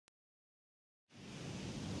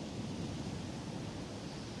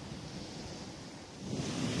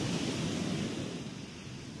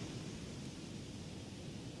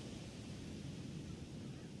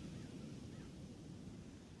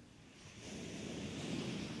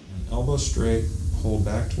elbow straight, hold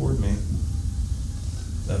back toward me.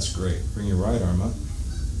 That's great. Bring your right arm up.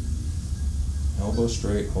 Elbow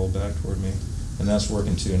straight, hold back toward me. And that's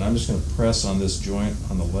working too. And I'm just going to press on this joint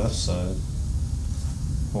on the left side.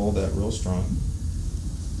 Hold that real strong.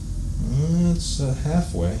 It's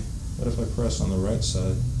halfway. What if I press on the right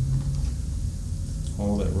side?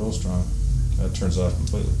 Hold that real strong. That turns off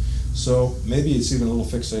completely. So maybe it's even a little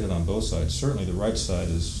fixated on both sides. Certainly the right side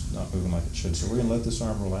is not moving like it should. So we're going to let this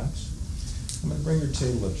arm relax. I'm going to bring your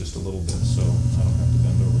table up just a little bit so I don't have to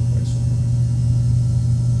bend over quite so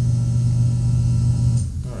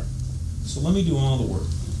far. All right. So let me do all the work.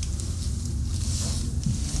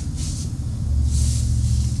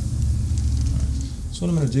 So what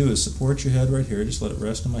I'm going to do is support your head right here. Just let it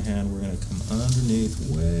rest on my hand. We're going to come underneath,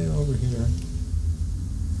 way over here.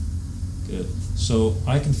 Good. So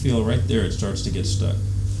I can feel right there it starts to get stuck.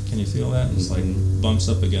 Can you feel that? It's like bumps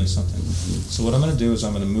up against something. So what I'm going to do is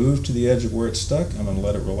I'm going to move to the edge of where it's stuck. I'm going to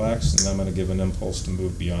let it relax, and then I'm going to give an impulse to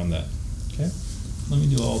move beyond that. Okay? Let me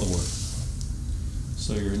do all the work.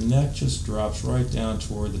 So your neck just drops right down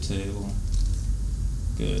toward the table.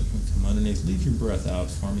 Good. Come underneath. Leave your breath out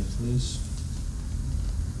for me, please.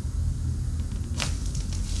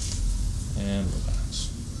 And relax.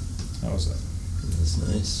 How was that? That's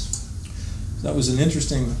nice. That was an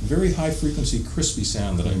interesting, very high frequency, crispy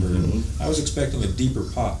sound that I heard. I was expecting a deeper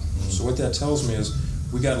pop. So what that tells me is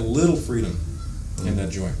we got a little freedom in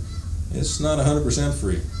that joint. It's not 100%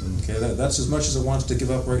 free. Okay, that's as much as it wants to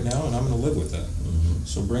give up right now, and I'm going to live with that.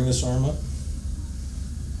 So bring this arm up.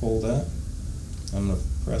 Hold that. I'm going to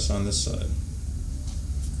press on this side.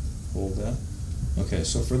 Hold that. Okay,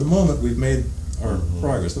 so for the moment we've made our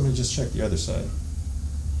progress. Let me just check the other side.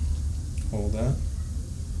 Hold that.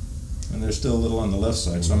 And there's still a little on the left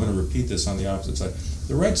side, so I'm going to repeat this on the opposite side.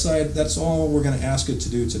 The right side, that's all we're going to ask it to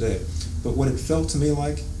do today. But what it felt to me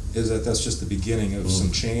like is that that's just the beginning of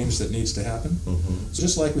some change that needs to happen. So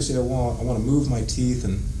just like we say, I want to move my teeth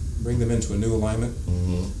and bring them into a new alignment,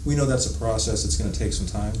 we know that's a process. It's going to take some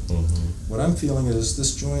time. What I'm feeling is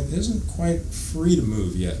this joint isn't quite free to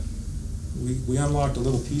move yet. We unlocked a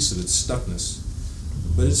little piece of its stuckness,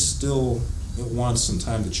 but it wants some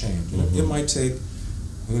time to change. It might take,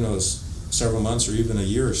 who knows, several months or even a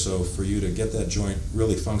year or so for you to get that joint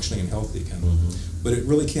really functioning and healthy again. But it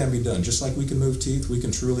really can be done. Just like we can move teeth, we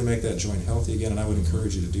can truly make that joint healthy again, and I would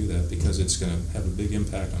encourage you to do that because it's going to have a big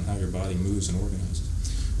impact on how your body moves and organizes.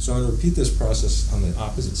 So I'm going to repeat this process on the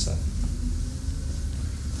opposite side.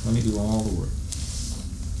 Let me do all the work.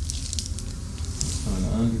 Coming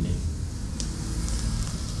underneath.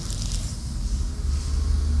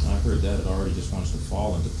 I heard that it already just wants to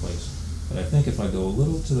fall into place. But I think if I go a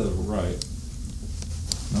little to the right,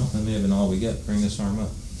 no, that may have been all we get. Bring this arm up.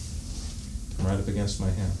 Come right up against my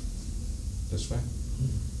hand. This way.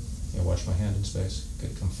 Yeah, watch my hand in space.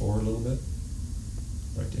 Good. Come forward a little bit.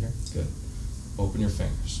 Right to here. Good. Open your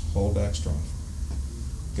fingers. Hold back strong.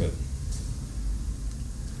 Good.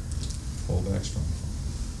 Hold back strong.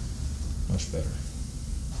 Much better.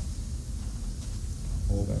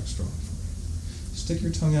 Hold back strong. Stick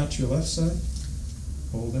your tongue out to your left side.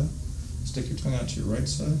 Hold that. Stick your tongue out to your right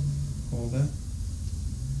side. Hold that.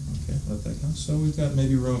 Okay, let that go. So we've got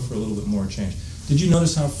maybe room for a little bit more change. Did you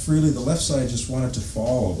notice how freely the left side just wanted to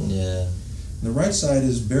fall over? Yeah. And the right side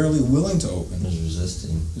is barely willing to open. It's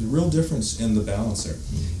resisting. There's a real difference in the balance there.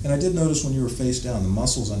 And I did notice when you were face down, the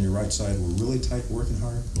muscles on your right side were really tight, working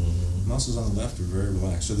hard. The muscles on the left are very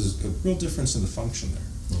relaxed. So there's a real difference in the function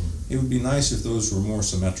there. It would be nice if those were more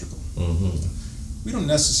symmetrical. We don't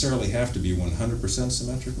necessarily have to be 100%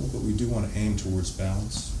 symmetrical, but we do want to aim towards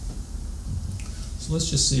balance. So let's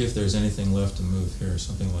just see if there's anything left to move here,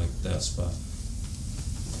 something like that spot.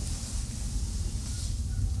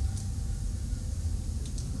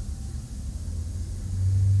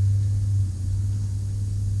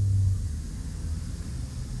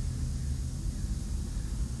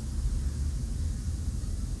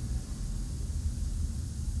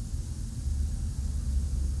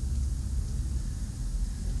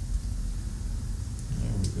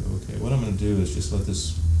 What I'm going to do is just let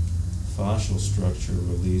this fascial structure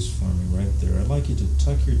release for me right there. I'd like you to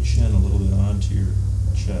tuck your chin a little bit onto your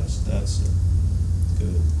chest. That's it.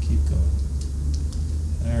 Good. Keep going.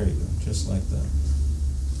 There you go. Just like that.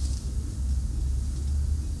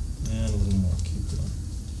 And a little more. Keep going.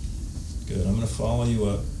 Good. I'm going to follow you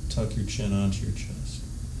up. Tuck your chin onto your chest.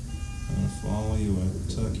 I'm going to follow you up.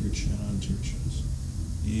 Tuck your chin onto your chest.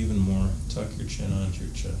 Even more. Tuck your chin onto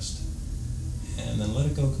your chest. And then let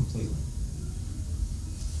it go completely.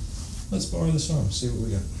 Let's borrow this arm, see what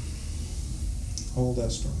we got. Hold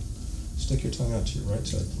that strong. Stick your tongue out to your right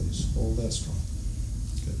side, please. Hold that strong.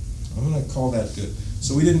 Good. I'm going to call that good.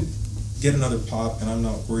 So we didn't get another pop, and I'm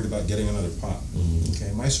not worried about getting another pop.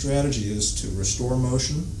 Okay, my strategy is to restore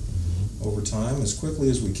motion over time as quickly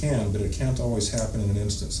as we can, but it can't always happen in an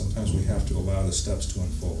instant. Sometimes we have to allow the steps to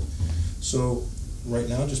unfold. So right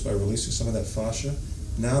now, just by releasing some of that fascia,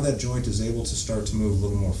 now that joint is able to start to move a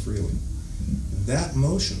little more freely. That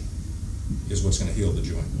motion is what's going to heal the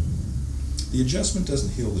joint. The adjustment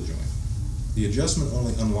doesn't heal the joint. The adjustment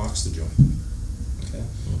only unlocks the joint. Okay?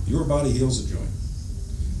 Your body heals the joint.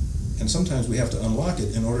 And sometimes we have to unlock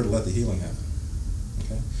it in order to let the healing happen.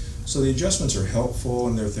 Okay? So the adjustments are helpful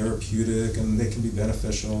and they're therapeutic and they can be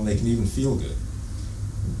beneficial and they can even feel good.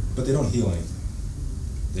 But they don't heal anything.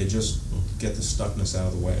 They just get the stuckness out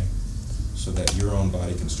of the way so that your own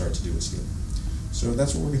body can start to do its healing. So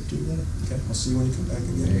that's what we're going to do then. Okay? I'll see you when you come back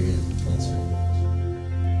again. Very good. Thanks very much.